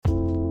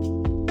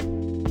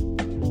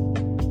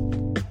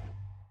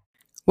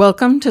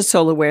Welcome to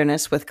Soul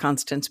Awareness with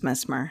Constance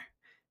Mesmer.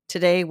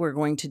 Today we're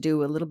going to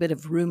do a little bit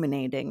of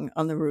ruminating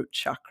on the root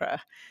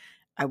chakra.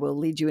 I will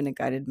lead you in a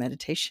guided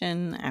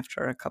meditation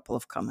after a couple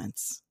of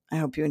comments. I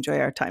hope you enjoy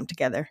our time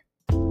together.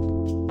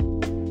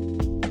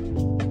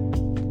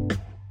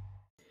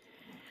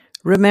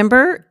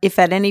 Remember, if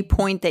at any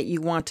point that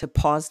you want to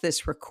pause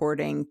this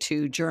recording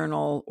to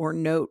journal or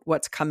note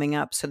what's coming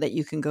up so that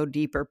you can go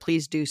deeper,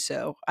 please do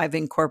so. I've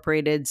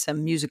incorporated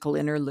some musical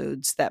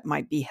interludes that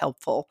might be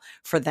helpful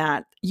for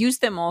that. Use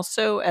them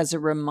also as a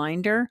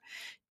reminder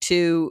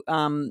to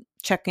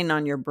check in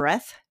on your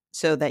breath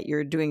so that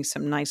you're doing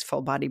some nice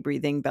full body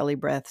breathing, belly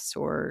breaths,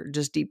 or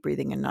just deep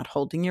breathing and not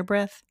holding your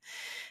breath.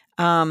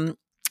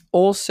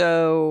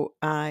 Also,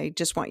 I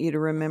just want you to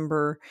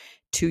remember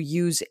to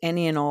use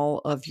any and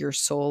all of your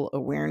soul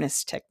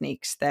awareness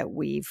techniques that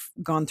we've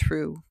gone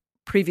through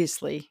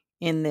previously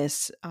in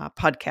this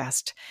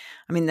podcast.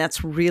 I mean,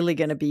 that's really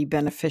going to be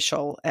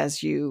beneficial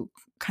as you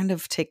kind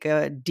of take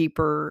a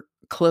deeper,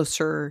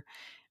 closer,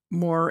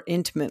 more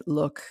intimate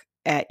look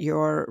at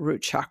your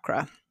root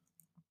chakra.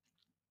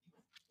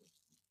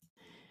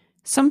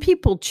 Some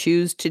people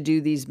choose to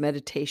do these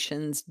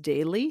meditations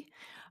daily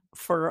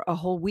for a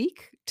whole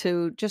week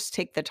to just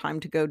take the time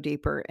to go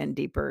deeper and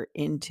deeper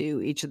into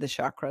each of the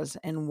chakras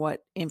and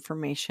what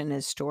information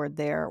is stored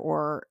there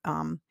or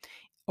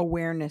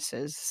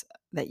awarenesses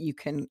that you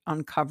can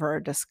uncover,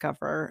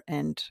 discover,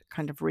 and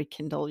kind of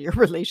rekindle your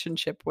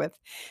relationship with.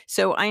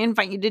 So I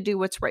invite you to do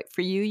what's right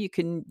for you. You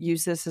can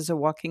use this as a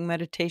walking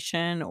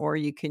meditation, or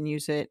you can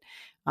use it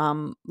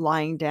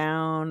lying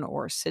down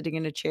or sitting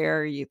in a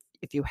chair.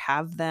 If you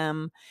have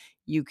them,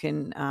 you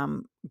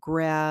can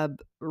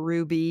grab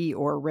ruby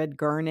or red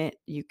garnet.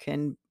 You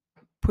can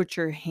put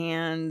your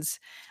hands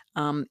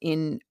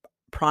in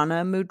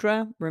prana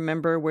mudra.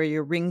 Remember where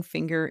your ring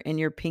finger and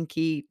your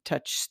pinky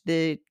touch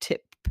the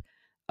tip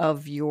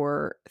of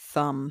your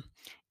thumb,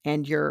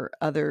 and your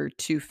other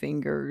two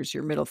fingers,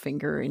 your middle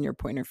finger and your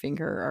pointer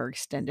finger, are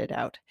extended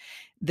out.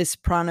 This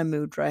prana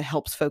mudra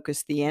helps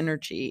focus the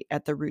energy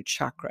at the root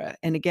chakra.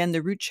 And again,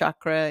 the root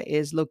chakra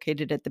is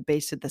located at the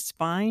base of the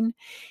spine.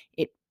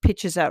 It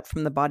pitches out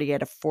from the body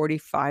at a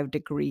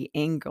 45-degree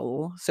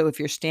angle. So if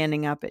you're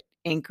standing up, it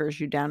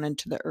anchors you down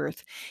into the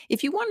earth.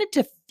 If you wanted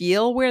to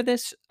feel where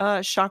this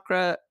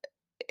chakra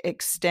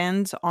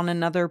extends on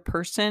another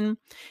person,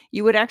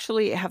 you would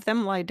actually have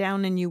them lie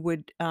down, and you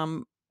would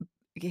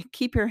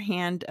keep your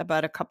hand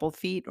about a couple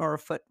feet or a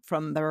foot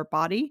from their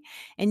body,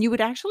 and you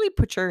would actually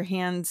put your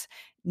hands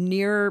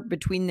near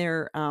between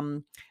their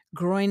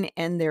groin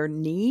and their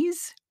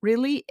knees,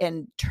 really,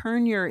 and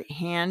turn your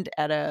hand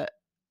at a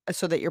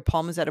so that your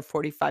palm is at a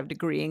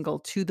 45-degree angle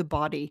to the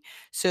body.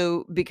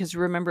 So because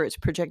remember, it's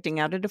projecting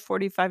out at a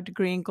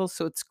 45-degree angle,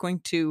 so it's going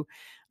to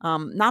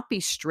not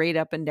be straight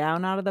up and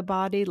down out of the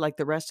body like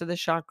the rest of the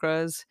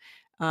chakras.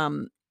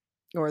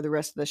 Or the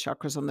rest of the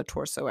chakras on the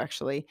torso,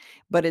 actually,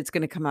 but it's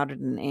going to come out at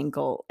an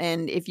angle.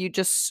 And if you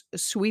just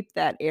sweep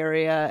that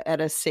area at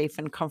a safe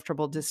and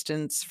comfortable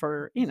distance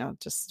for,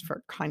 just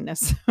for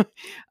kindness,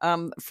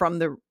 from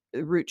the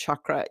root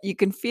chakra, you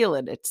can feel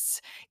it.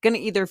 It's going to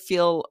either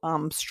feel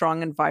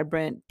strong and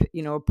vibrant,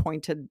 a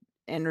pointed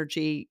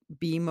energy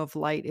beam of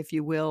light, if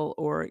you will,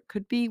 or it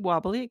could be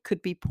wobbly. It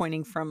could be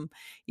pointing from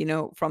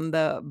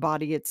the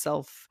body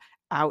itself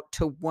out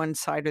to one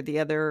side or the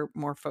other,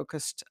 more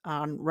focused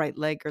on right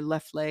leg or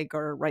left leg,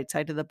 or right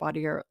side of the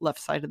body or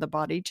left side of the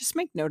body. Just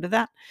make note of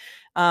that.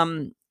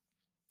 Um,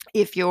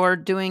 if you're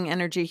doing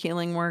energy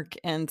healing work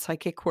and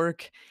psychic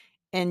work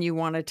and you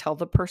want to tell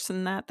the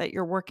person that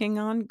you're working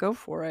on, go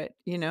for it,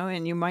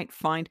 and you might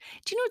find,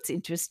 do you know what's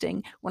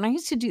interesting? When I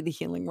used to do the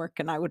healing work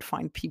and I would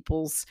find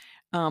people's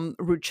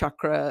root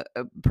chakra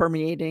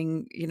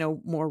permeating,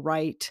 more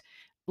right.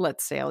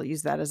 Let's say I'll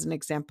use that as an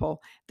example.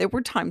 There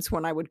were times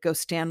when I would go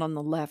stand on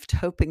the left,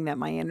 hoping that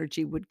my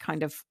energy would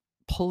kind of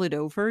pull it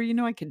over.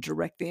 I could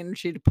direct the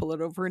energy to pull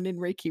it over. And in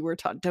Reiki, we're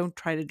taught, don't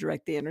try to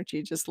direct the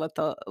energy. Just let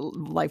the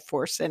life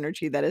force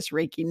energy that is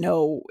Reiki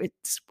know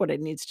it's what it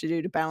needs to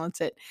do to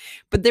balance it.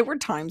 But there were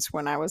times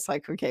when I was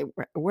like, okay,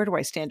 where do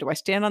I stand? Do I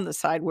stand on the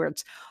side where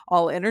it's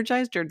all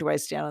energized, or do I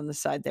stand on the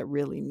side that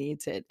really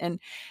needs it? And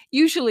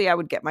usually I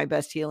would get my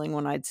best healing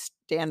when I'd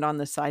stand on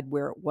the side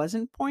where it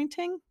wasn't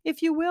pointing,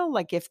 if you will.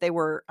 Like if they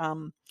were,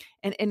 and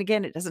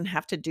again, it doesn't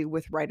have to do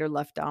with right or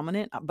left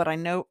dominant, but I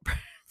know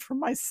for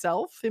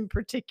myself in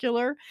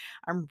particular,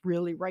 I'm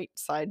really right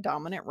side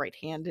dominant,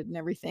 right-handed and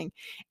everything.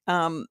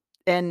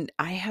 And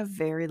I have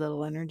very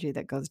little energy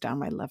that goes down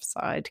my left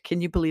side.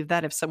 Can you believe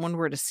that? If someone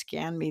were to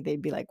scan me,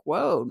 they'd be like,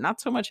 whoa, not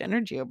so much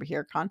energy over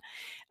here, Con.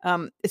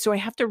 So I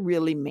have to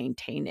really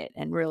maintain it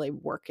and really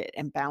work it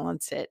and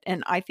balance it.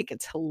 And I think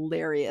it's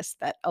hilarious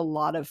that a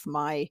lot of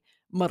my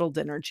muddled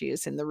energy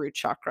is in the root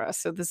chakra.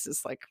 So this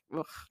is like,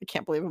 ugh, I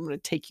can't believe I'm going to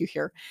take you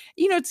here.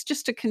 It's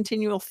just a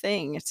continual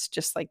thing. It's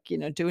just like,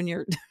 doing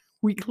your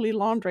weekly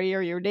laundry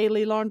or your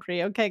daily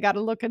laundry. Okay, got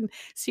to look and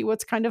see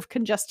what's kind of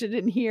congested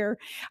in here.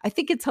 I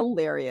think it's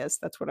hilarious.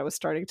 That's what I was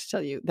starting to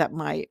tell you, that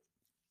my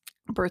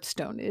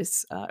birthstone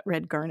is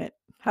red garnet.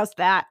 How's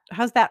that?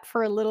 How's that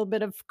for a little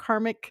bit of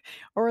karmic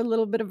or a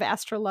little bit of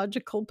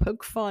astrological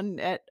poke fun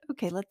at,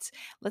 okay, let's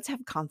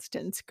have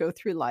Constance go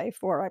through life,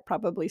 or I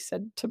probably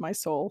said to my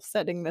soul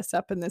setting this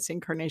up in this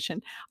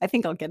incarnation, I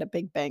think I'll get a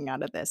big bang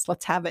out of this.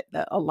 Let's have it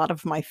that a lot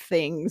of my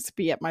things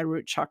be at my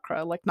root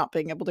chakra, like not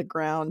being able to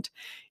ground,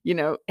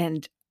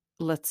 and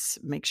let's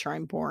make sure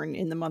I'm born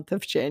in the month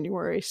of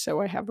January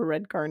so I have a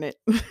red garnet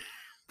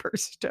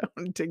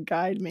birthstone to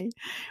guide me,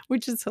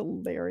 which is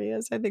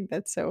hilarious. I think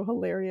that's so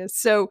hilarious.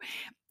 So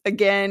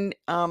again,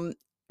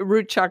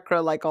 root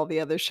chakra, like all the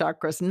other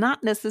chakras,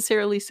 not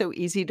necessarily so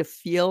easy to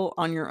feel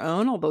on your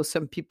own, although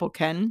some people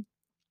can,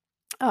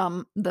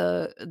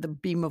 the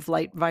beam of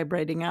light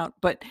vibrating out,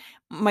 but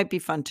might be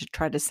fun to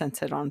try to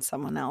sense it on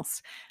someone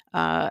else,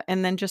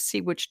 and then just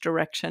see which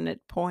direction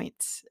it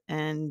points,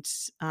 and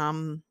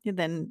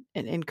then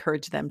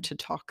encourage them to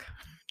talk,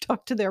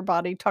 talk to their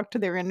body, talk to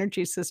their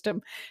energy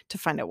system to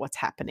find out what's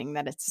happening.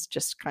 That it's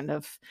just kind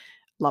of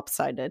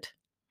lopsided.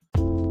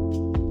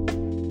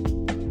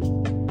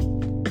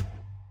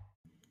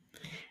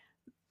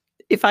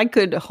 If I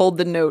could hold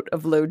the note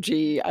of low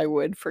G, I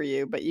would for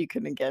you, but you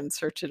can again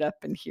search it up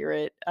and hear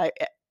it.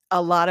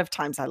 A lot of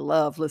times I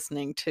love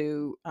listening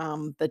to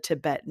the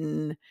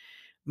Tibetan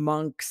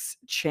monks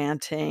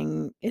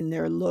chanting in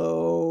their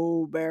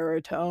low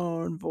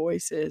baritone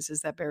voices.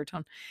 Is that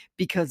baritone?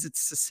 Because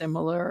it's a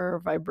similar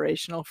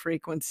vibrational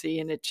frequency,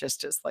 and it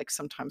just is like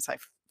sometimes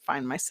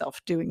find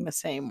myself doing the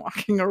same,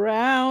 walking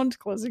around,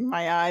 closing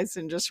my eyes,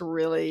 and just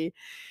really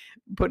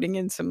putting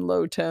in some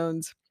low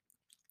tones.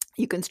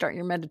 You can start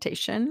your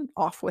meditation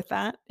off with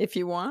that if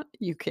you want.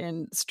 You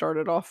can start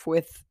it off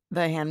with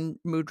the hand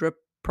mudra,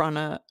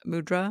 prana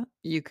mudra.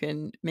 You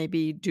can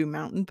maybe do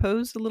mountain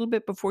pose a little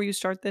bit before you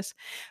start this.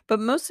 But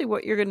mostly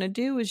what you're going to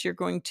do is you're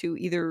going to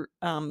either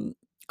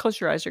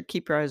close your eyes or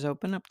keep your eyes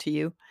open, up to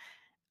you.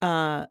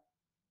 Uh,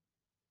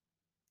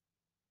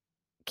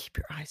 keep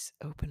your eyes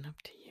open,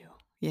 up to you.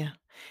 Yeah.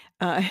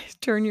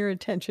 Turn your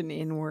attention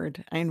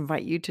inward. I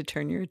invite you to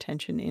turn your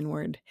attention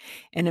inward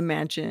and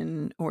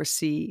imagine or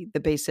see the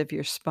base of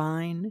your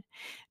spine,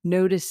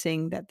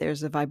 noticing that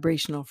there's a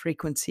vibrational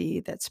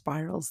frequency that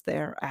spirals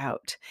there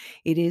out.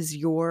 It is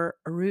your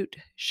root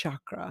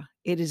chakra.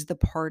 It is the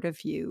part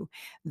of you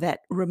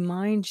that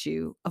reminds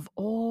you of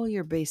all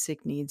your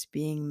basic needs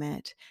being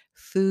met: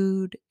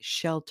 food,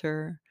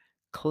 shelter,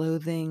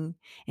 clothing,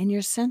 and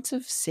your sense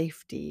of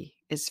safety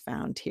is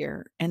found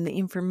here. And the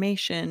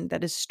information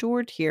that is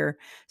stored here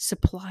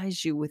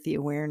supplies you with the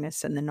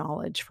awareness and the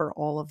knowledge for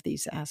all of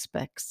these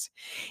aspects.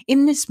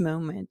 In this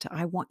moment,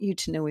 I want you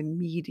to know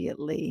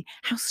immediately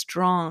how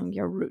strong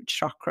your root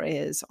chakra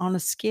is on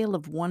a scale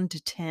of 1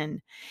 to 10,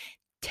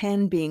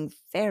 10 being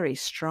very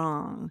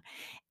strong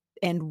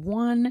and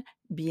 1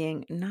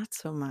 being not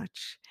so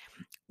much.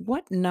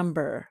 What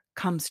number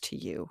comes to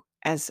you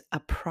as a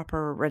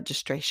proper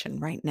registration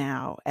right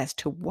now as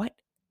to what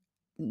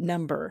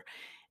number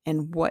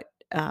and what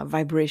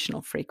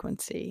vibrational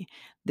frequency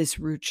this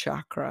root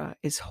chakra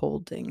is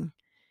holding?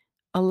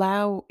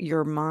 Allow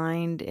your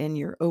mind and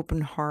your open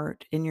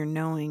heart and your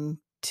knowing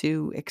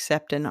to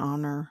accept and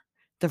honor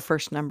the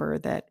first number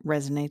that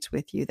resonates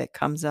with you, that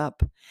comes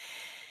up.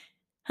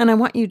 And I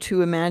want you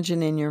to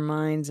imagine in your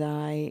mind's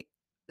eye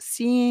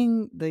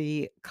seeing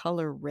the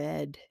color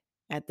red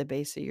at the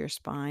base of your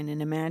spine,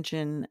 and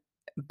imagine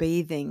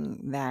bathing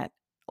that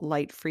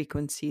light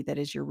frequency that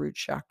is your root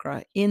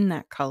chakra in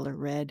that color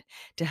red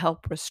to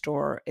help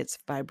restore its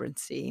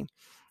vibrancy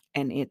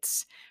and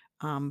its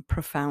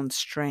profound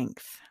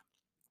strength.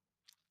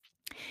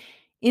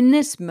 In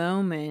this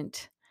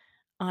moment,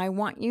 I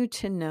want you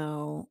to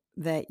know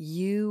that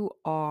you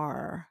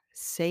are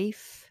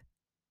safe.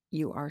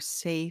 You are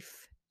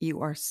safe.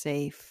 You are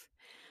safe,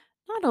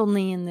 not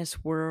only in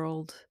this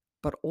world,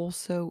 but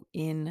also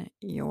in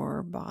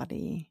your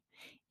body,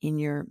 in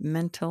your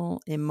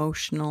mental,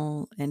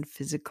 emotional, and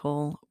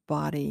physical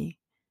body.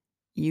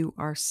 You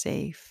are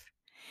safe.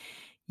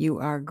 You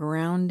are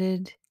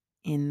grounded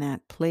in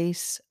that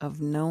place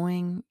of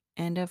knowing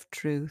and of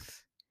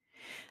truth,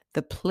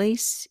 the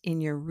place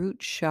in your root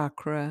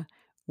chakra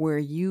where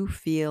you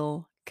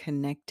feel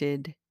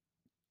connected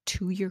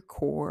to your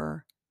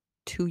core,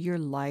 to your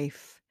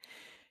life,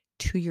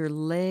 to your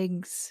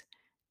legs,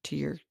 to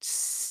your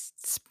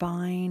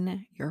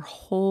spine, your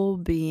whole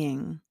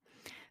being.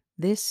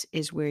 This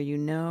is where you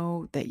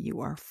know that you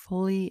are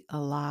fully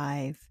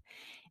alive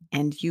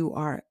and you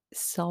are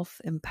self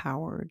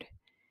empowered,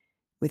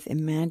 with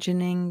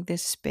imagining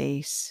this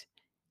space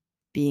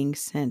being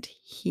sent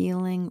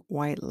healing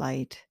white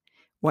light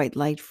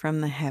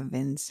from the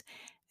heavens.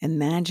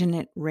 Imagine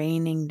it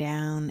raining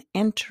down,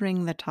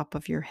 entering the top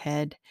of your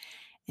head,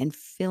 and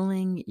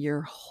filling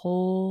your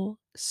whole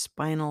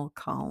spinal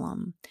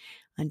column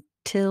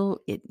until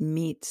it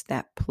meets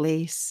that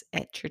place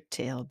at your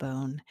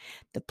tailbone,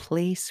 the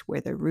place where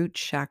the root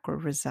chakra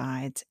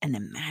resides. And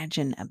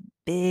imagine a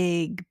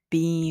big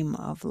beam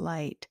of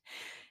light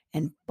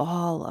and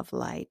ball of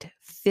light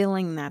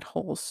filling that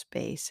whole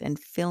space and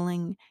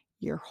filling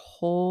your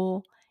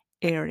whole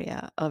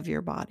area of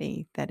your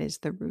body that is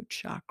the root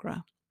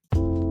chakra.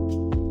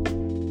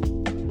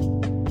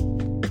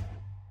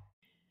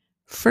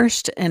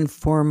 First and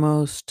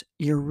foremost,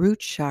 your root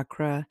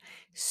chakra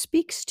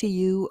speaks to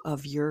you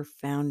of your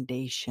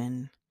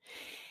foundation.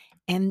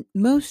 And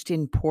most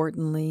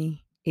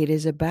importantly, it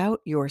is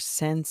about your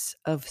sense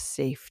of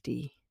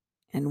safety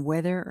and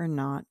whether or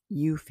not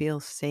you feel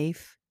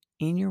safe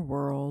in your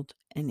world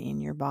and in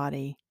your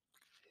body.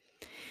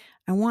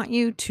 I want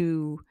you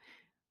to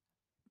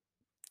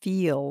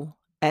feel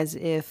as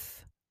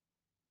if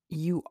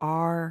you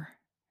are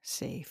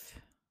safe.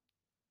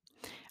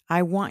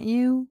 I want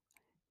you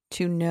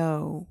to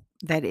know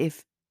that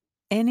if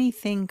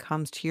anything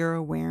comes to your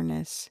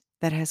awareness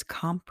that has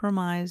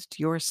compromised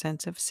your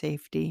sense of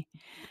safety,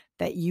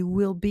 that you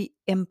will be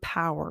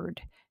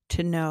empowered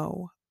to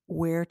know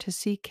where to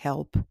seek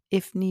help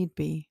if need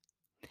be.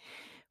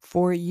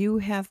 For you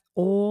have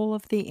all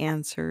of the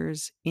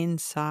answers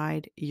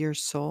inside your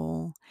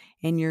soul,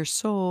 and your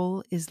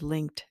soul is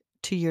linked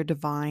to your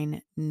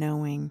divine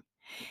knowing.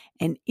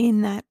 And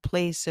in that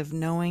place of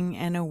knowing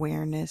and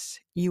awareness,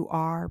 you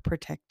are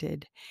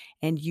protected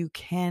and you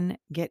can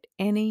get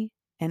any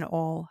and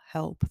all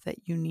help that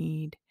you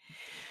need.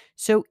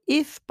 So,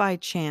 if by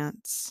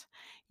chance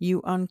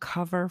you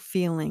uncover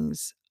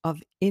feelings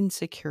of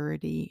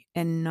insecurity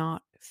and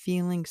not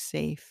feeling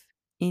safe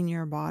in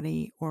your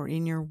body or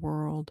in your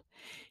world,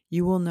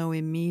 you will know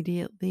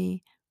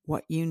immediately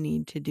what you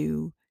need to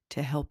do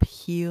to help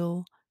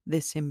heal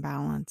this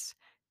imbalance,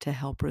 to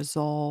help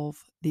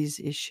resolve these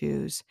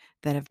issues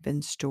that have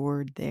been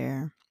stored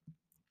there.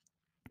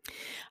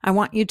 I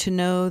want you to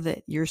know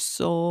that your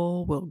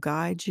soul will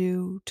guide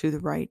you to the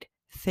right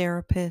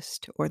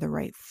therapist or the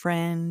right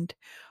friend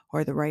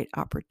or the right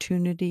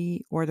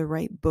opportunity or the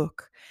right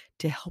book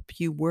to help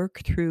you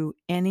work through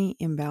any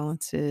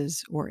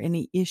imbalances or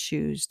any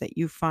issues that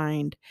you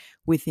find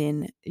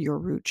within your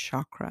root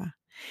chakra.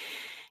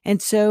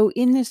 And so,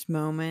 in this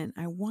moment,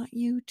 I want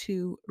you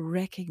to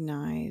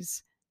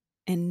recognize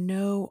and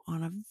know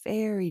on a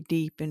very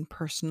deep and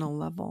personal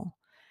level,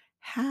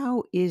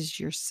 how is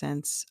your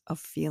sense of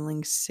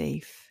feeling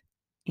safe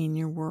in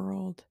your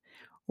world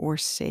or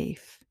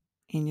safe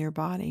in your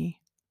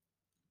body?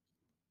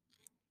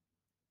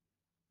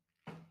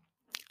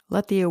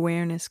 Let the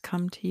awareness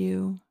come to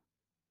you.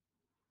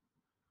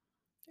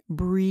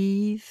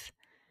 Breathe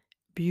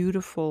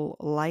beautiful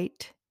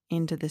light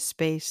into the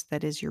space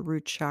that is your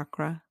root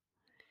chakra.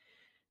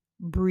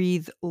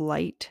 Breathe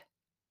light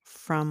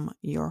from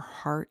your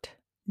heart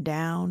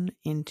down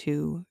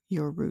into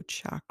your root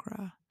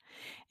chakra.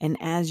 And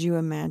as you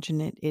imagine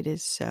it, it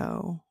is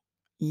so.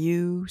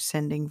 You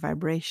sending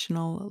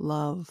vibrational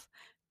love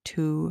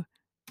to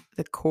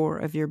the core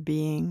of your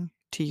being,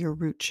 to your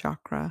root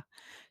chakra,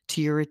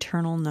 to your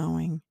eternal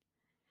knowing.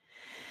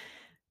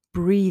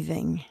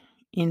 Breathing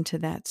into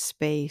that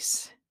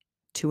space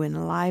to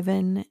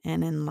enliven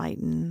and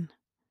enlighten.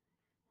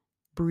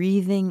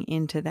 Breathing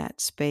into that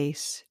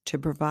space to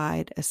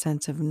provide a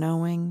sense of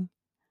knowing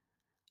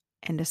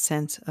and a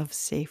sense of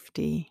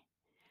safety.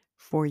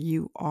 For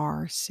you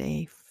are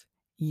safe.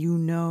 You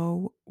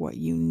know what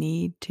you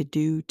need to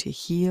do to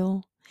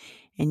heal,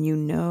 and you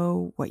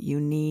know what you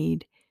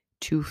need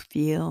to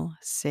feel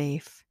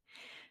safe.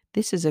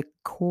 This is a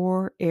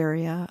core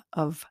area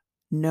of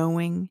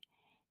knowing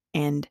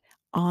and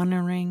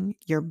honoring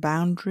your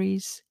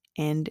boundaries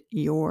and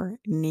your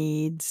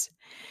needs.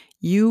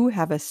 You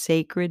have a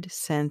sacred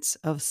sense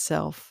of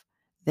self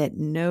that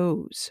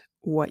knows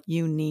what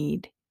you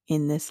need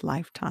in this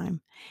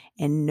lifetime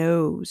and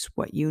knows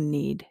what you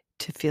need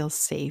to feel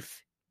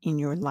safe in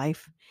your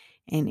life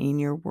and in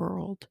your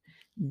world.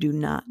 Do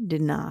not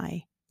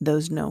deny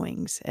those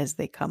knowings as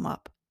they come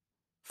up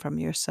from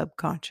your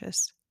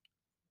subconscious.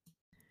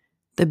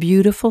 The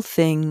beautiful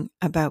thing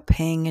about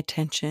paying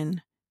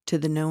attention to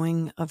the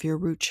knowing of your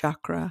root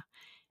chakra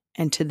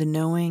and to the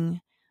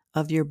knowing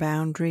of your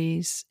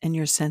boundaries and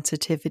your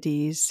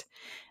sensitivities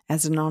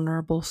as an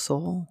honorable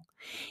soul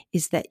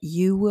is that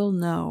you will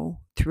know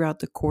throughout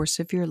the course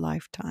of your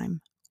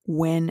lifetime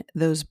when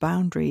those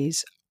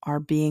boundaries are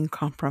being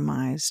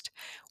compromised,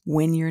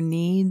 when your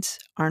needs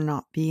are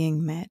not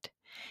being met,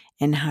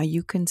 and how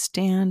you can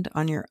stand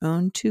on your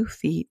own 2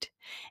 feet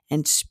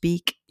and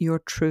speak your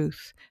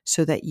truth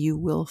so that you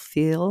will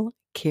feel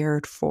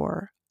cared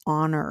for,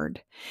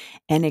 honored,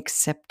 and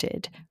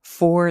accepted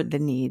for the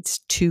needs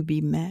to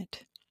be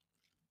met.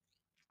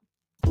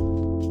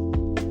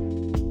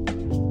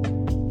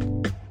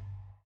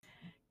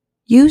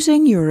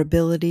 Using your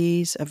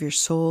abilities of your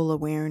soul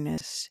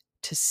awareness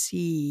to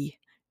see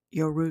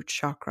your root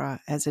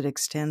chakra as it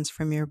extends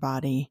from your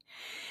body,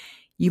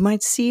 you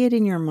might see it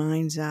in your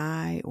mind's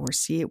eye or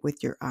see it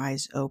with your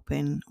eyes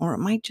open, or it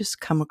might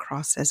just come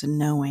across as a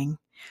knowing,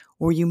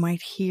 or you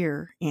might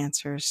hear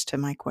answers to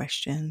my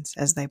questions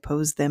as I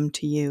pose them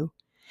to you.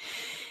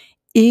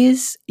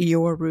 Is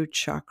your root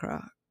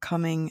chakra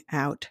coming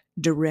out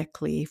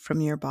directly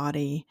from your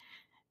body,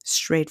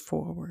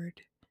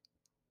 straightforward?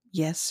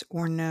 Yes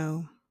or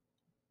no?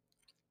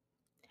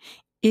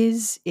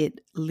 Is it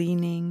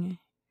leaning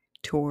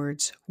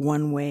towards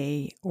one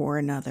way or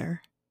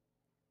another?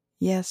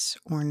 Yes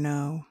or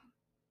no?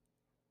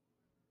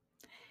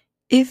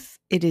 If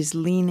it is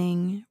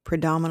leaning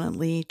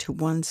predominantly to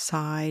one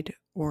side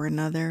or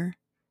another,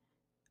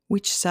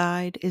 which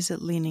side is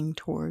it leaning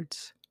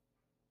towards?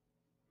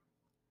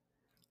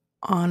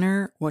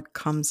 Honor what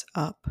comes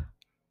up.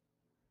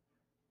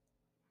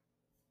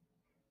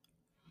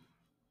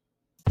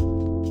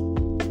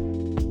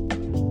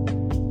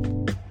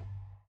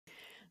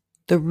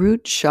 The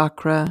root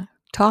chakra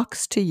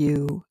talks to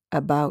you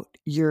about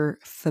your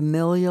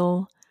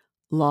familial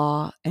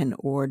law and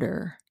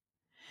order.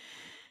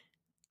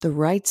 The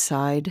right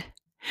side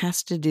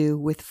has to do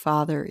with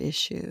father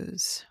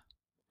issues.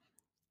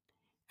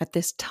 At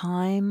this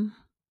time,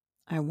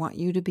 I want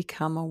you to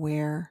become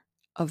aware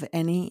of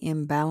any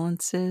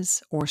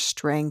imbalances or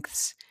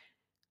strengths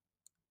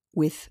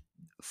with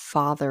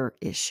father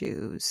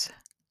issues.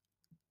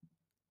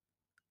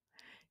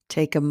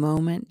 Take a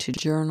moment to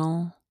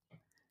journal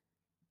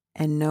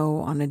and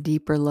know on a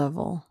deeper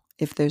level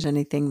if there's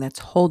anything that's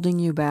holding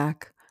you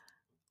back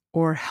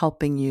or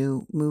helping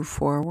you move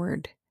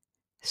forward.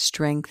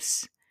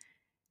 Strengths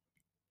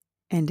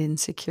and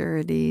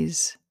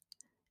insecurities,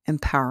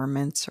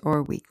 empowerments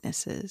or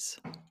weaknesses.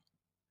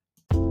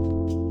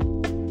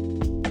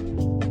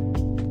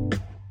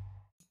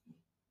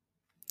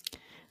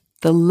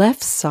 The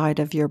left side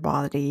of your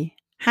body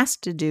has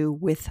to do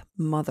with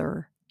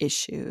mother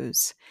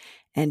issues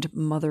and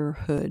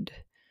motherhood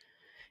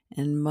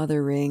and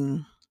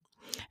mothering.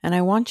 And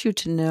I want you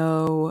to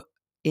know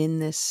in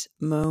this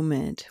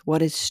moment what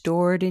is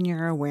stored in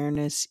your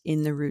awareness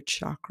in the root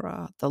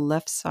chakra, the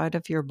left side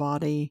of your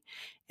body,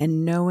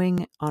 and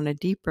knowing on a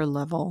deeper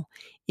level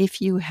if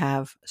you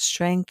have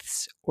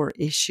strengths or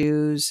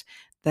issues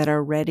that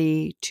are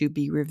ready to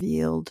be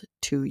revealed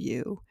to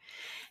you.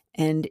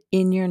 And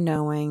in your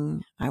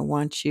knowing, I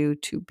want you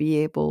to be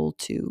able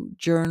to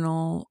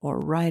journal or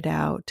write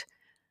out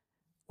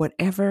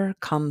whatever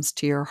comes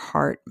to your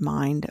heart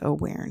mind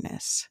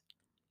awareness.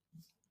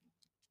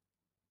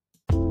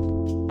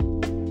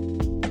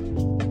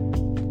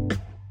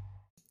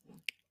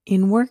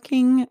 In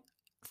working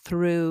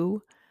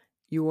through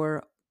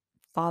your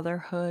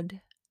fatherhood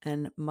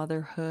and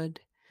motherhood,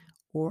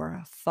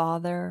 or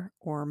father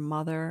or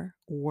mother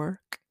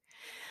work,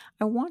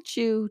 I want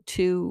you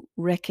to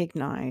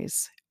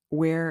recognize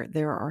where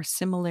there are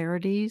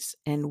similarities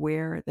and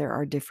where there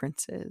are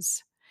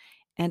differences.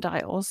 And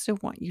I also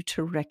want you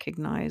to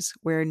recognize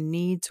where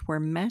needs were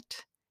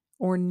met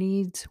or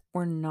needs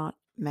were not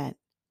met.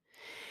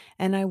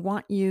 And I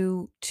want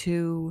you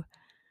to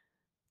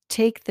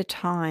take the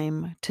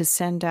time to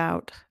send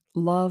out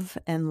love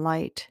and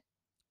light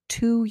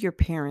to your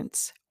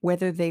parents,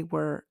 whether they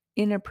were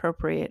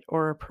inappropriate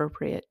or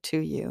appropriate to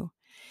you.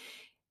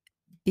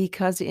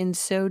 Because in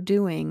so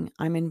doing,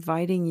 I'm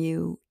inviting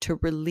you to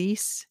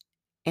release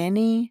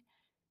any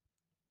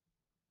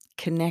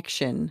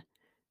connection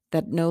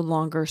that no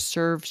longer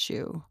serves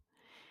you.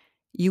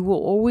 You will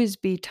always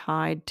be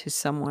tied to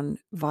someone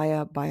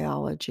via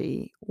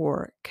biology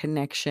or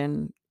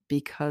connection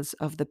because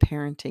of the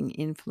parenting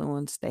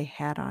influence they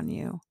had on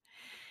you.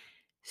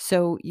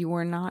 So you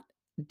are not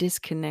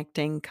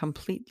disconnecting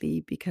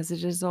completely because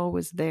it is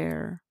always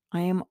there. I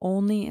am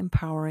only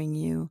empowering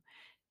you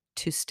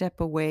to step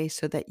away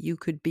so that you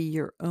could be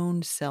your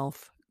own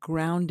self,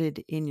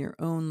 grounded in your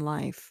own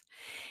life.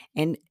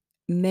 And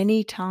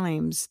many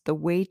times, the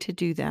way to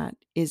do that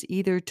is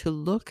either to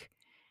look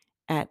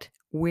at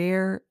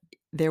where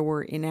there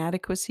were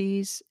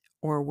inadequacies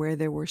or where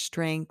there were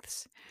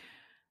strengths,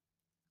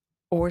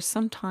 or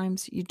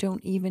sometimes you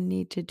don't even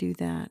need to do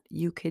that.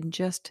 You can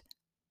just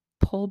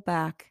pull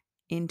back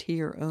into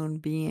your own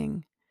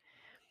being.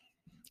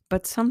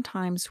 But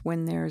sometimes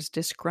when there's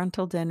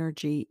disgruntled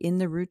energy in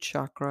the root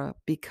chakra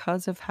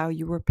because of how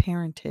you were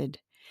parented,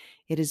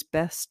 it is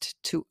best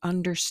to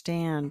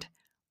understand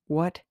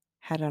what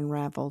had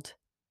unraveled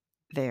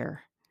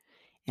there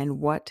and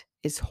what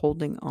is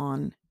holding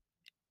on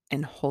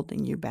and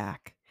holding you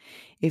back.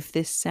 If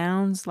this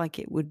sounds like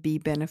it would be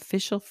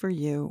beneficial for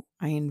you,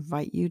 I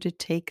invite you to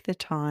take the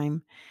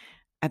time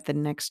at the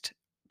next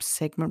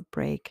segment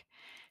break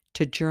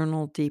to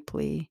journal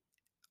deeply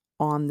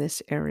on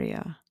this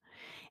area.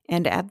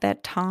 And at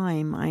that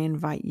time, I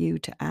invite you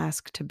to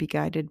ask to be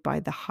guided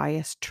by the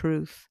highest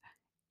truth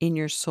in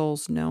your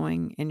soul's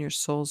knowing and your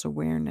soul's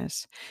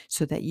awareness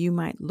so that you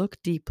might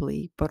look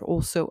deeply, but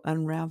also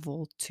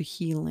unravel to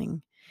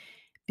healing,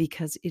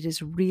 because it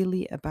is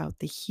really about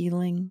the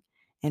healing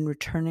and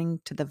returning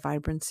to the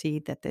vibrancy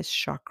that this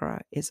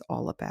chakra is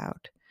all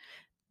about,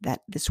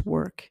 that this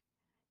work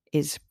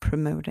is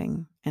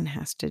promoting and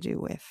has to do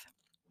with.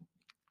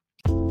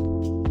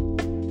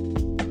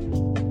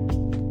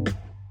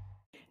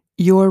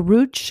 Your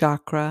root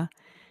chakra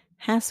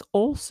has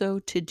also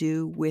to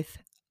do with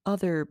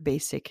other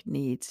basic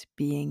needs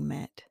being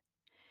met.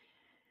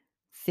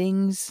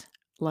 Things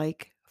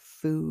like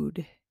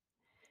food.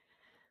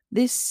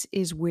 This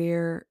is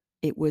where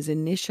it was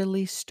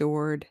initially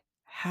stored,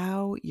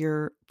 how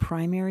your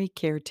primary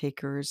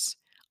caretakers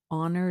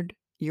honored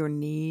your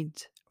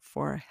needs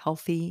for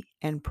healthy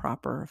and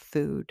proper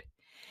food.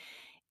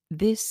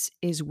 This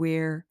is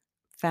where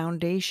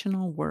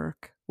foundational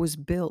work was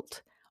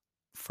built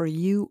for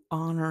you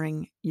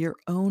honoring your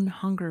own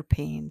hunger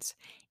pains,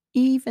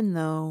 even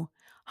though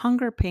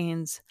hunger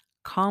pains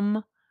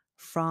come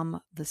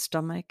from the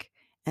stomach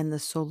and the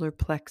solar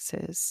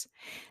plexus.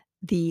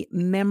 The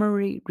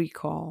memory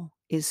recall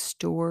is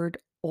stored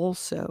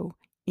also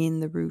in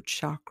the root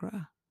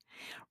chakra.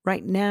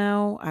 Right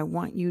now, I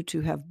want you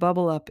to have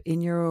bubble up in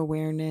your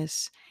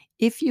awareness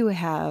if you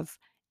have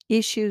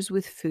issues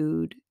with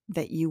food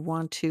that you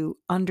want to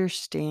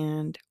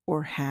understand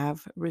or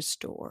have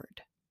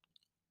restored.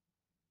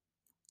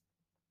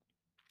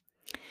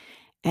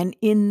 And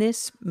in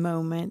this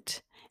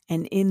moment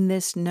and in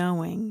this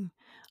knowing,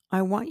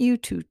 I want you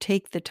to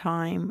take the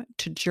time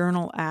to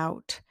journal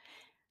out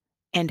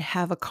and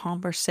have a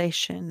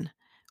conversation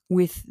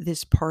with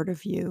this part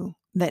of you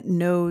that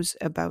knows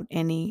about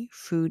any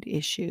food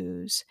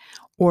issues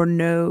or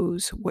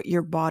knows what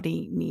your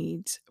body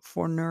needs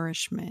for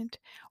nourishment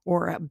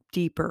or a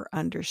deeper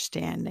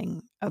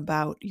understanding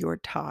about your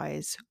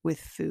ties with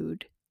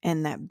food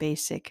and that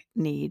basic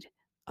need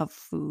of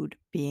food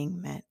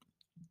being met.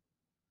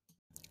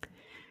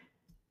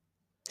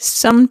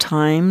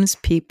 Sometimes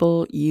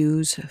people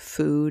use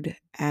food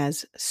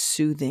as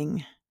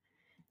soothing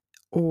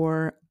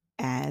or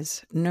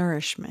as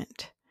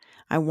nourishment.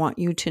 I want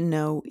you to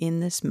know in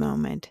this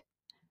moment,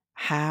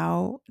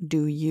 how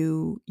do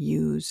you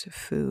use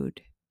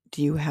food?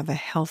 Do you have a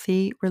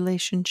healthy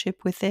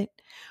relationship with it?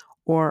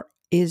 Or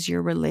is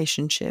your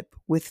relationship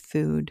with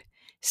food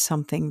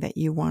something that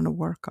you want to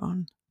work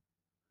on?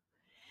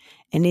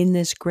 And in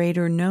this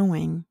greater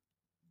knowing,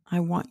 I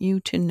want you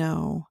to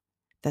know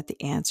that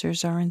the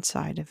answers are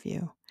inside of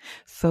you.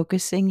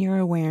 Focusing your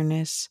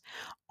awareness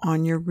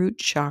on your root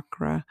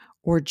chakra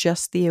or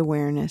just the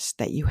awareness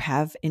that you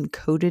have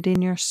encoded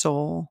in your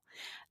soul,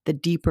 the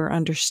deeper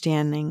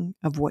understanding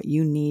of what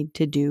you need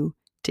to do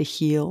to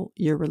heal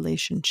your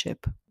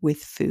relationship with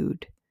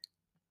food.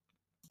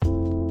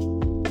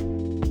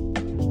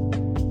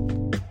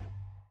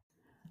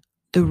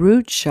 The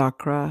root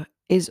chakra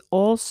is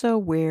also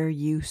where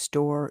you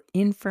store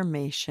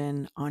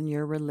information on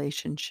your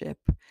relationship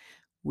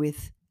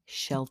with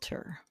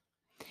shelter.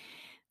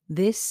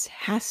 This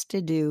has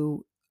to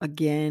do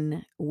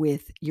again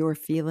with your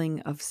feeling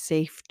of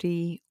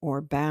safety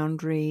or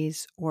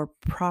boundaries or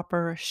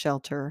proper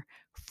shelter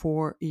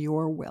for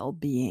your well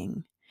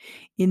being.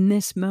 In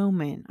this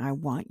moment, I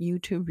want you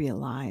to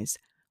realize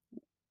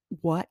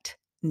what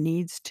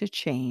needs to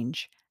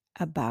change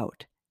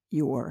about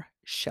your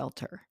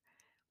shelter.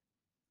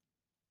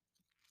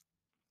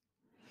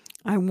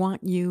 I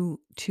want you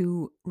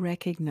to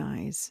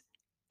recognize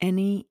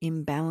any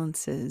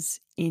imbalances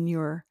in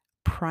your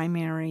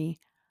primary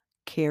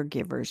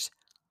caregiver's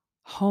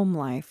home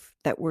life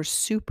that were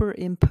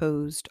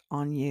superimposed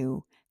on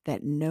you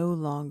that no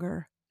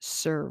longer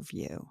serve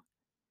you.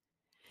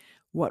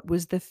 What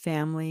was the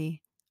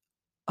family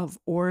of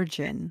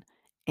origin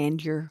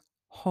and your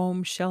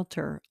home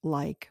shelter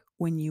like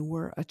when you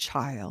were a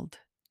child?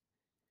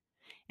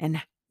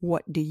 And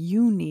what do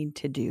you need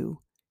to do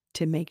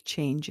to make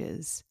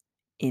changes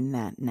in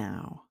that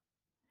now?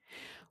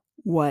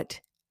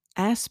 What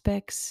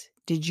aspects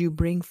did you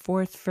bring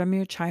forth from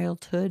your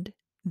childhood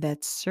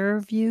that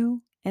serve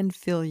you and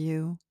fill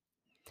you?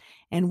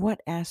 And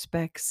what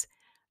aspects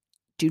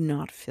do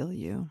not fill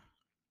you?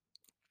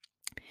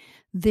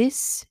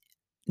 This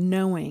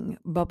knowing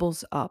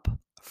bubbles up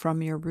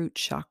from your root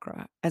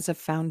chakra as a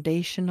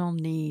foundational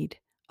need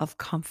of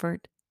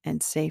comfort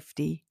and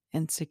safety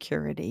and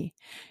security.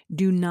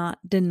 Do not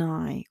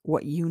deny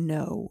what you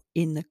know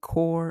in the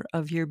core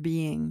of your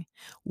being,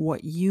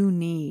 what you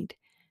need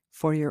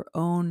for your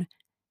own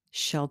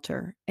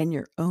shelter and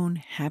your own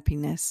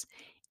happiness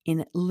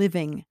in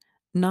living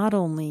not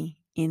only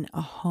in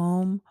a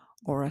home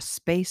or a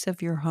space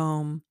of your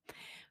home,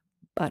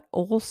 but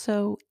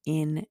also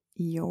in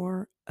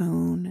your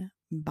own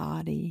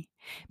body,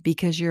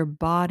 because your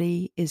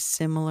body is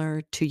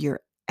similar to your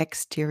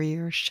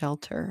exterior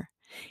shelter.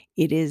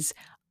 It is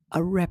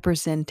a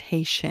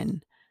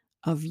representation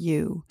of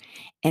you.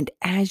 And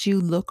as you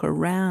look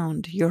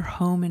around your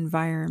home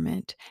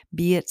environment,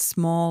 be it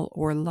small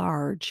or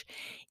large,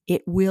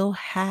 it will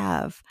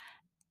have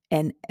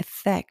an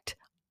effect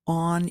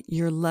on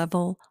your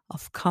level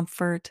of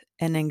comfort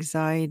and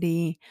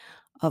anxiety,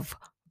 of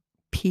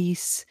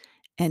peace,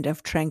 and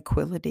of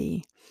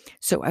tranquility.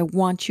 So I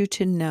want you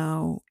to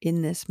know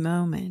in this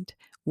moment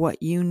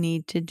what you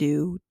need to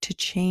do to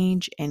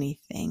change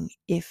anything,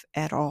 if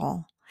at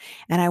all.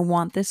 And I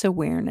want this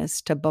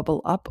awareness to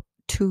bubble up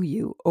to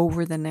you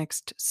over the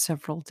next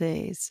several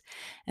days.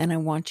 And I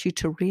want you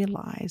to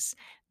realize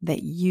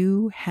that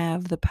you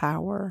have the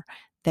power,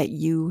 that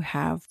you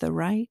have the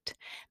right,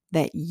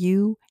 that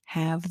you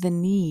have the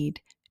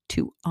need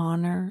to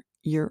honor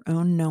your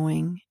own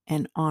knowing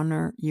and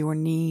honor your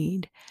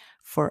need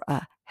for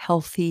a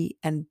healthy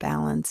and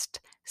balanced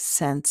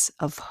sense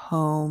of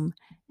home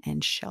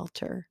and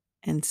shelter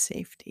and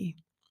safety.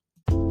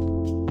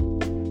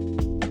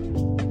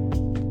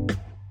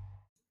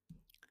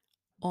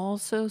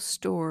 Also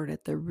stored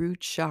at the root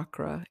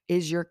chakra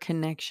is your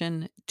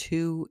connection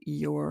to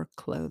your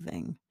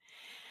clothing.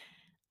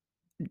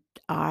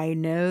 I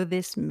know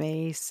this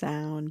may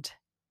sound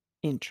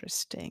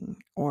interesting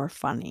or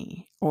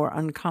funny or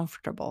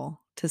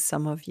uncomfortable to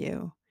some of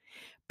you,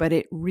 but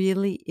it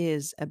really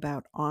is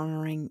about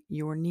honoring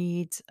your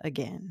needs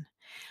again,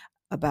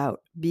 about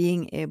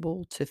being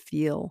able to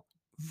feel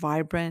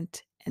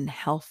vibrant and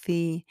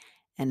healthy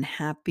and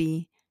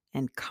happy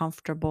and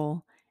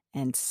comfortable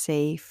and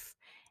safe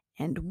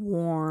and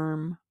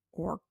warm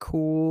or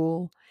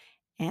cool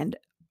and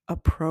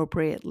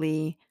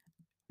appropriately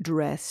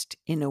dressed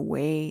in a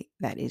way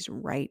that is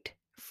right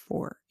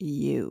for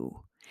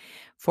you.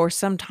 For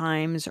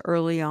sometimes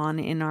early on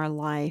in our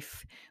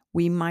life,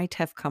 we might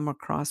have come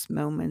across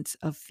moments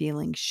of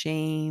feeling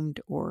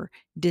shamed or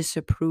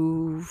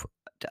disapproved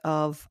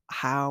of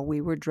how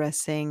we were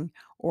dressing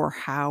or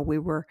how we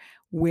were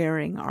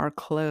wearing our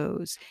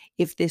clothes.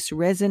 If this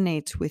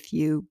resonates with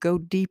you, go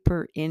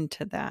deeper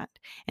into that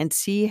and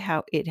see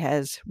how it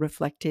has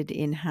reflected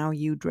in how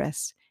you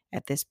dress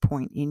at this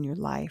point in your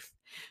life.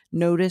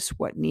 Notice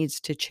what needs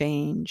to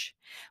change,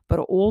 but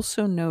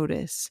also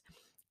notice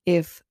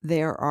if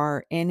there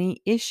are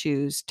any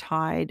issues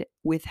tied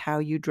with how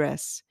you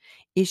dress,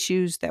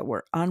 issues that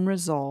were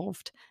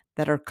unresolved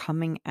that are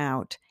coming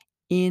out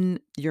in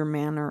your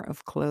manner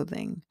of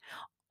clothing.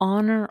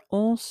 Honor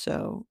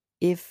also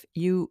if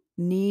you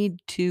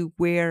need to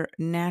wear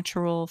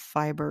natural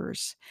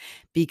fibers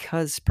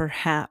because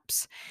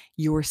perhaps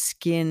your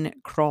skin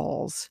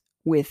crawls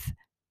with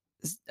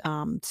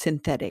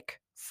synthetic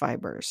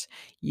fibers.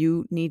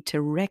 You need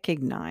to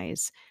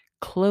recognize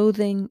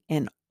clothing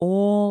and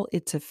all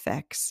its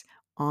effects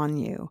on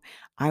you.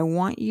 I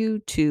want you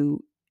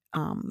to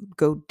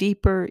go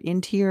deeper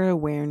into your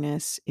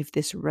awareness if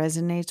this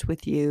resonates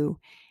with you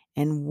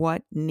and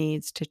what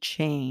needs to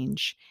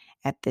change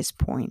at this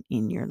point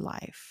in your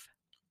life.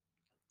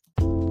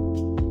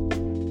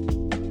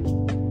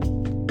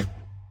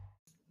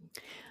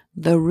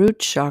 The root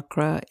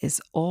chakra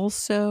is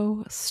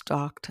also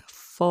stocked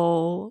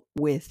full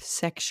with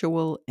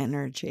sexual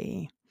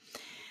energy.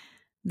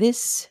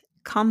 This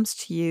comes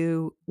to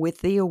you with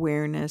the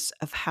awareness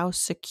of how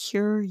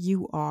secure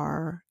you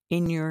are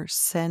in your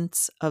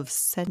sense of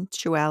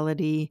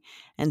sensuality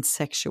and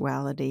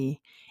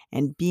sexuality,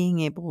 and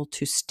being able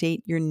to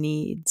state your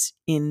needs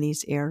in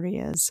these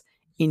areas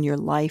in your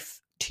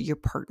life to your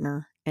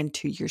partner and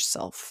to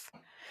yourself.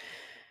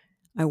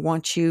 I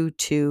want you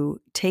to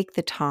take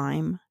the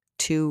time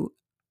to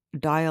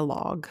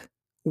dialogue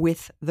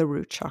with the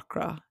root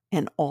chakra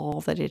and all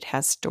that it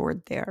has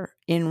stored there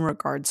in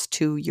regards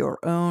to your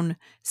own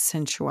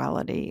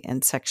sensuality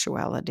and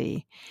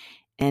sexuality,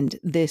 and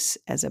this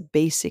as a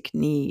basic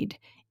need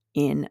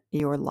in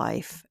your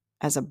life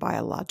as a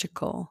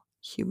biological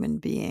human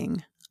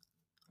being.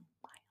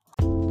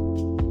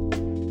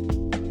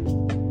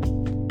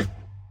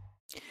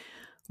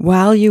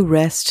 While you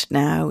rest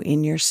now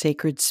in your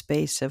sacred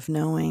space of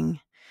knowing,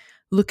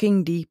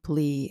 looking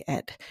deeply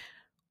at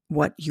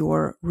what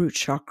your root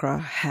chakra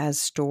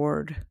has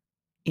stored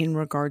in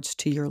regards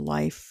to your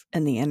life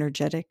and the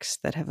energetics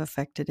that have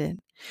affected it,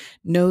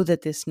 know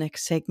that this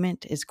next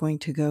segment is going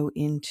to go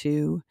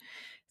into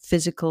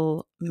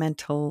physical,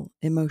 mental,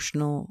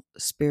 emotional,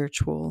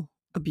 spiritual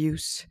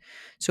abuse.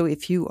 So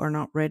if you are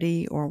not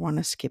ready or want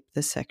to skip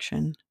this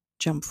section,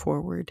 jump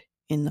forward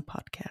in the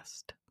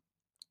podcast.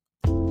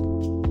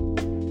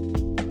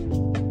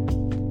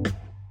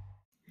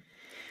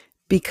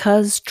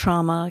 Because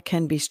trauma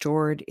can be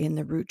stored in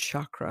the root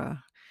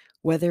chakra,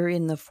 whether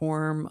in the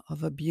form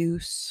of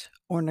abuse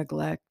or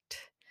neglect,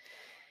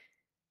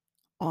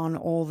 on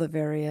all the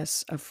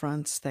various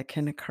affronts that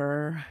can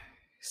occur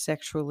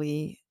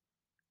sexually,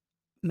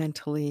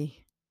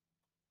 mentally,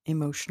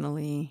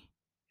 emotionally,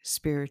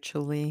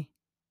 spiritually,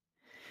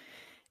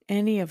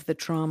 any of the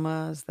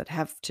traumas that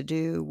have to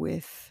do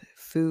with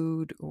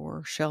food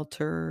or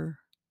shelter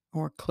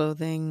or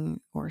clothing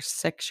or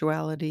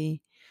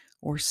sexuality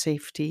or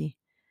safety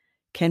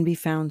can be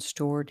found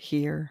stored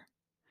here.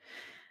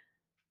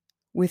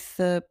 With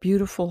the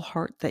beautiful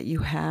heart that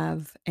you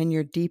have and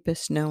your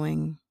deepest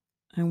knowing,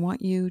 I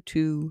want you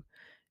to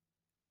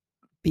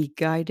be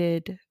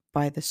guided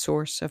by the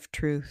source of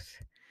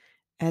truth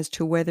as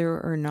to whether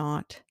or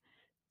not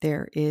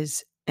there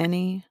is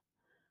any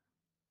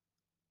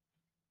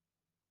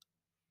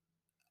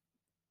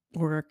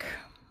work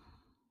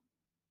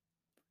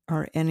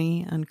or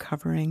any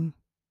uncovering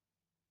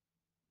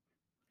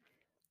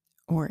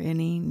or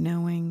any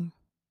knowing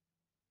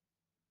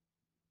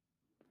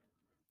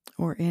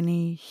or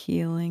any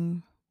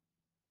healing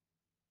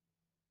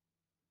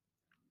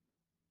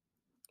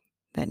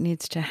that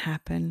needs to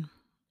happen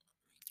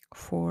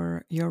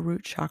for your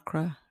root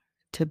chakra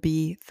to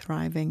be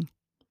thriving.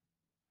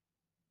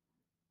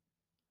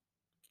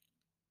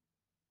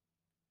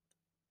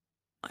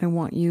 I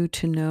want you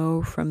to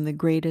know from the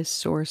greatest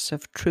source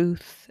of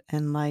truth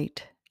and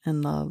light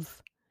and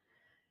love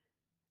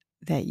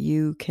that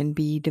you can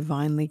be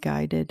divinely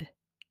guided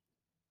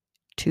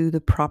to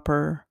the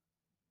proper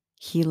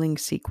healing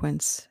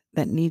sequence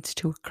that needs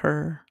to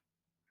occur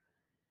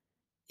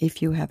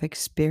if you have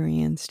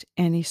experienced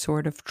any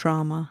sort of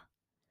trauma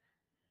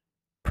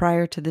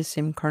prior to this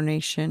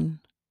incarnation,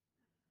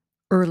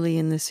 early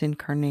in this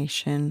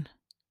incarnation,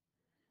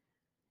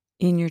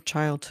 in your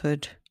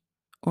childhood,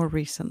 or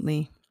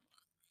recently.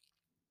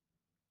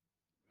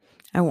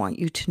 I want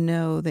you to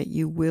know that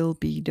you will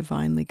be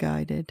divinely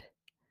guided,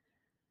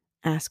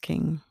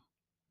 asking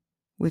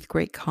with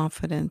great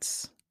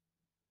confidence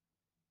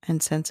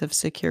and sense of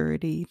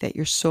security that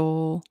your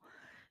soul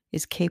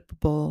is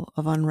capable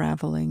of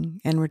unraveling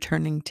and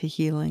returning to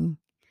healing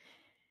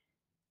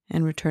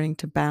and returning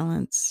to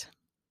balance.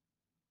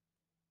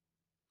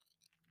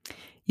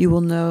 You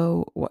will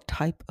know what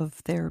type of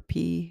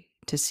therapy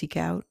to seek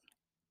out,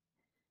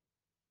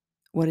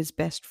 what is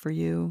best for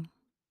you,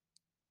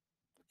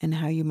 and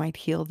how you might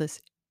heal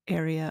this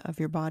area of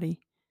your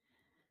body,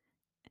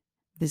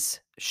 this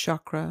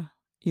chakra,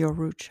 your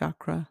root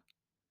chakra,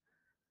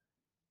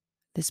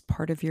 this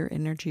part of your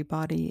energy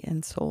body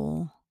and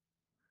soul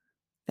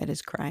that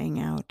is crying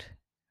out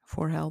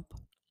for help.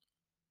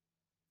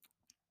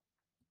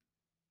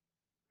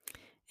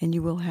 And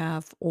you will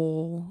have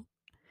all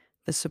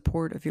the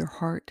support of your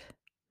heart.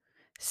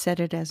 Set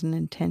it as an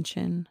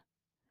intention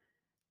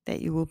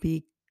that you will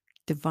be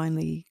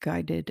divinely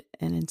guided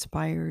and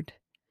inspired,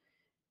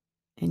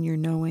 and your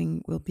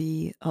knowing will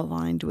be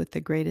aligned with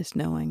the greatest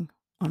knowing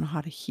on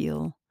how to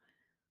heal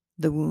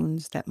the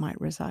wounds that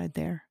might reside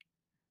there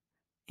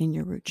in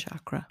your root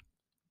chakra.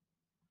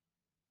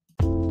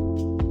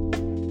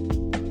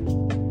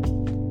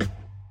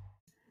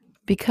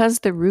 Because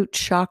the root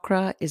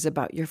chakra is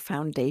about your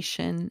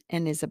foundation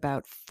and is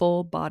about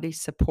full body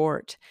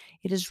support,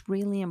 it is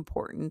really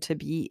important to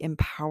be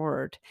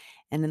empowered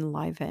and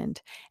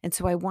enlivened. And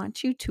so I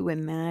want you to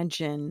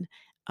imagine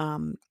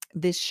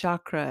this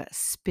chakra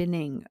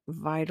spinning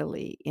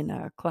vitally in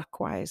a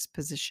clockwise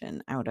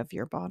position out of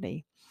your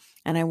body.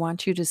 And I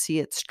want you to see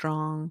it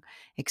strong,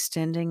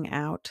 extending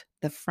out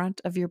the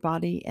front of your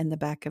body and the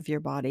back of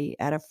your body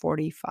at a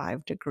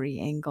 45-degree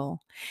angle.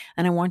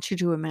 And I want you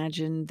to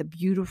imagine the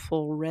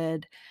beautiful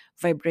red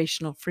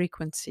vibrational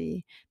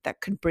frequency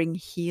that could bring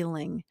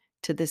healing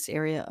to this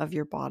area of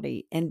your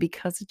body. And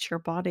because it's your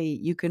body,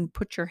 you can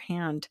put your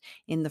hand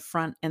in the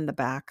front and the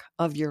back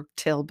of your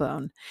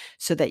tailbone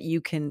so that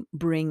you can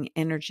bring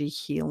energy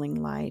healing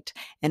light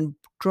and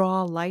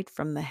draw light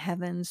from the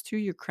heavens through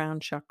your crown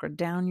chakra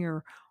down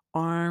your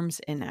arms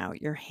and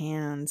out your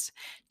hands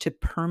to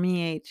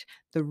permeate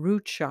the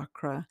root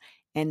chakra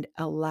and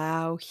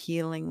allow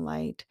healing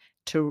light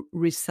to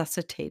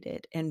resuscitate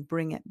it and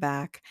bring it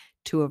back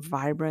to a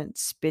vibrant,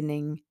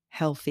 spinning,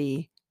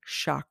 healthy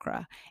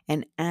chakra.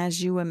 And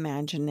as you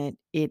imagine it,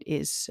 it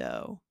is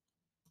so.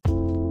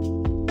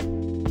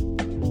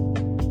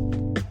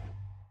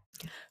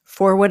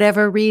 For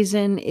whatever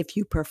reason, if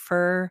you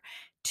prefer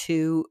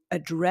to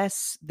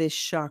address this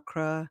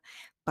chakra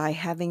by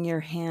having your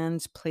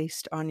hands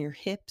placed on your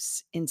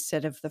hips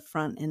instead of the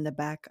front and the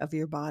back of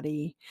your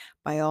body,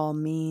 by all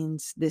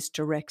means, this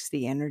directs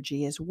the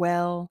energy as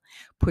well.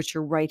 Put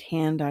your right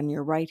hand on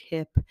your right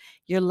hip,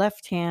 your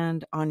left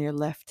hand on your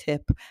left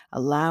hip,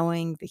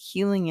 allowing the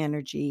healing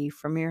energy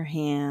from your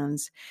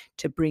hands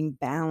to bring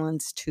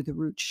balance to the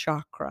root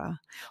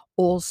chakra.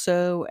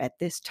 Also, at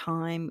this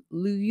time,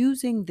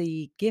 using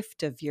the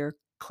gift of your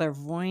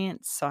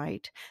clairvoyant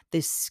sight,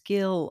 this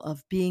skill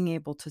of being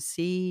able to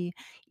see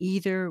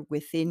either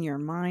within your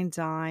mind's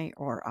eye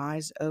or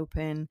eyes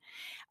open,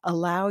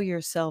 allow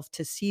yourself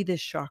to see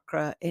this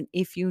chakra. And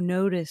if you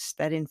notice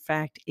that in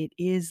fact it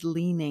is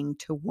leaning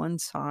to one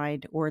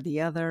side or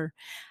the other,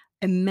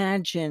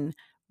 imagine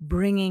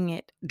bringing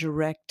it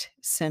direct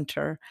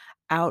center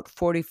out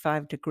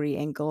 45-degree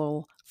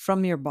angle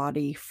from your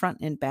body, front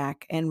and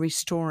back, and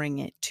restoring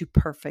it to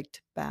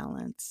perfect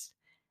balance.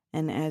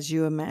 And as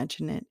you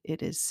imagine it,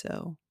 it is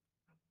so.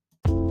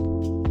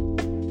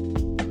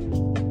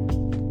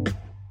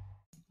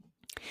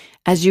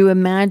 As you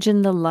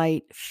imagine the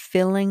light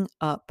filling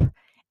up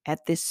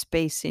at this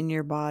space in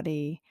your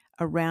body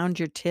around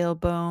your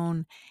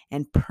tailbone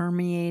and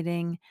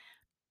permeating,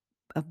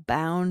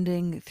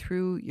 abounding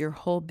through your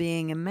whole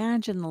being.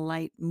 Imagine the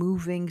light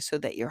moving so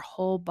that your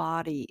whole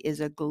body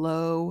is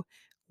aglow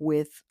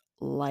with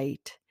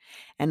light,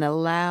 and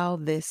allow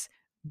this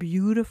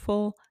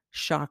beautiful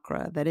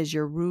chakra that is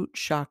your root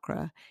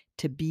chakra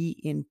to be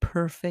in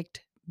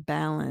perfect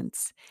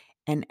balance.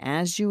 And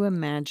as you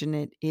imagine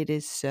it, it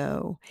is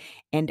so.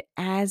 And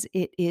as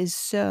it is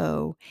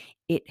so,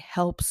 it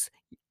helps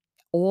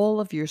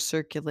all of your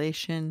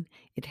circulation.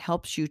 It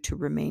helps you to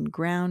remain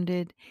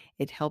grounded.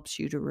 It helps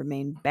you to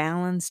remain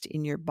balanced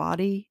in your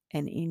body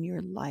and in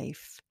your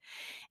life.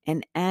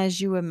 And as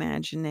you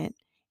imagine it,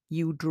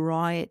 you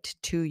draw it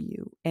to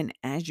you. And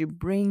as you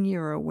bring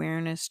your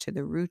awareness to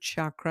the root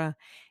chakra,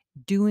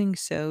 doing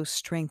so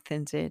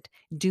strengthens it.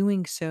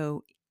 Doing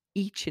so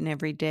each and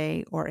every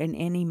day or in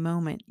any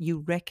moment, you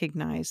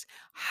recognize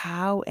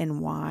how and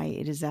why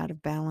it is out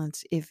of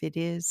balance, if it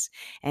is,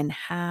 and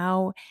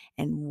how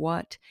and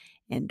what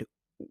and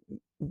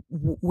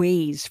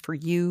ways for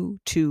you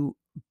to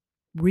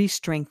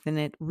re-strengthen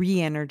it,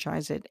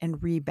 re-energize it, and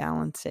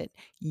rebalance it.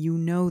 You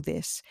know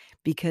this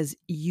because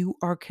you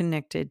are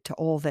connected to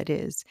all that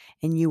is,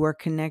 and you are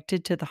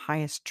connected to the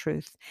highest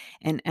truth.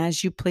 And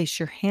as you place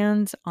your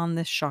hands on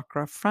this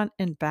chakra, front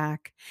and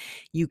back,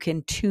 you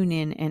can tune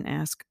in and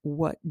ask,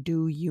 what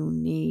do you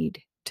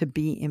need to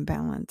be in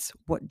balance?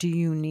 What do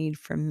you need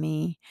from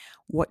me?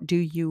 What do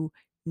you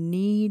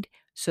need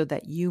so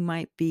that you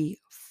might be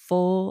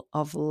full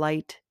of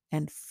light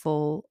and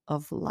full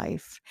of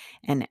life?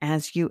 And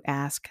as you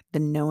ask, the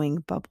knowing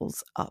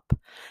bubbles up.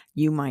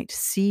 You might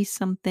see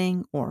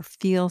something or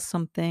feel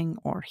something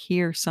or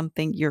hear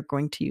something. You're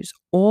going to use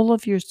all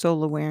of your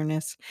soul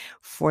awareness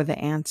for the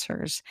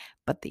answers,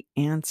 but the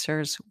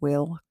answers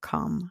will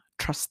come.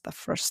 Trust the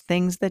first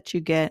things that you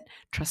get.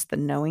 Trust the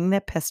knowing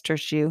that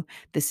pesters you.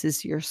 This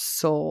is your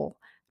soul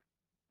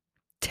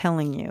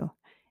telling you,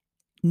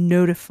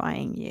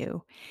 notifying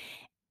you,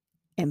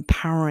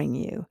 empowering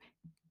you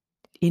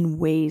in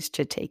ways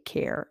to take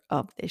care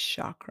of this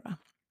chakra.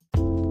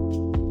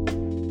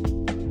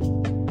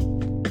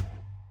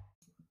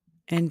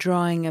 And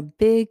drawing a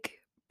big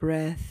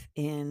breath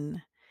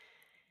in.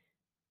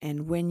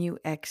 And when you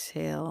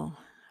exhale,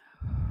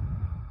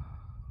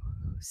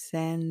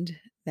 send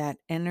that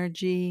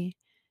energy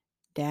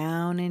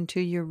down into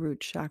your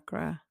root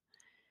chakra.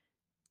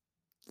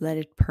 Let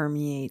it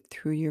permeate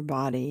through your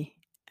body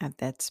at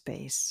that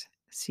space.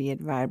 See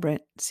it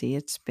vibrant, see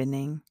it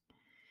spinning,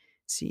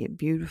 see it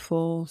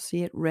beautiful,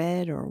 see it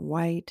red or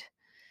white.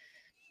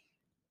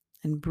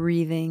 And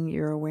breathing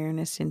your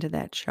awareness into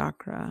that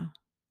chakra.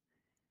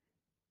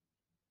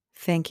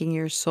 Thanking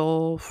your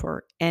soul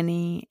for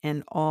any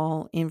and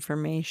all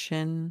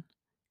information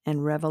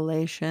and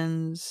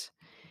revelations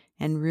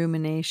and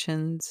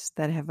ruminations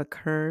that have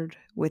occurred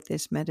with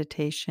this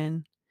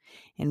meditation.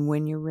 And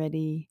when you're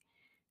ready,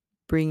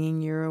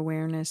 bringing your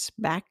awareness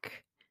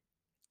back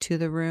to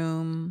the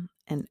room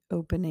and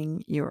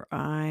opening your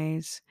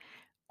eyes,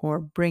 or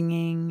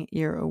bringing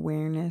your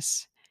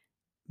awareness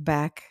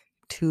back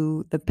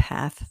to the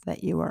path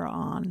that you are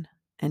on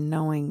and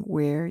knowing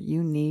where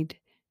you need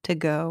to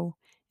go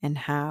and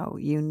how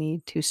you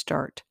need to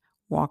start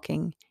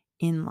walking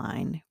in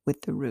line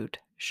with the root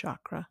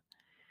chakra.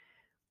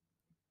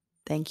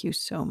 Thank you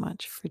so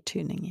much for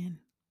tuning in.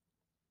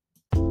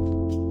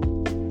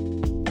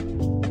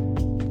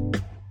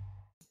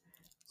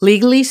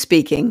 Legally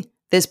speaking,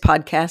 this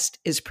podcast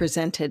is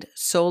presented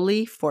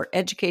solely for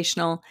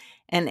educational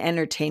and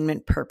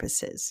entertainment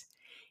purposes.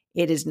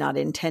 It is not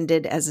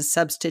intended as a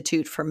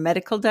substitute for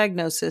medical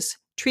diagnosis,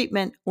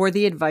 treatment, or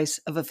the advice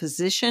of a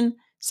physician,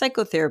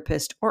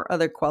 psychotherapist, or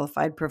other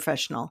qualified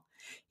professional.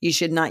 You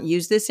should not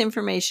use this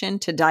information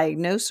to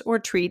diagnose or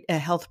treat a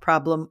health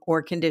problem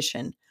or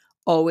condition.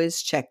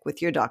 Always check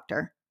with your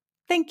doctor.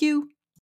 Thank you.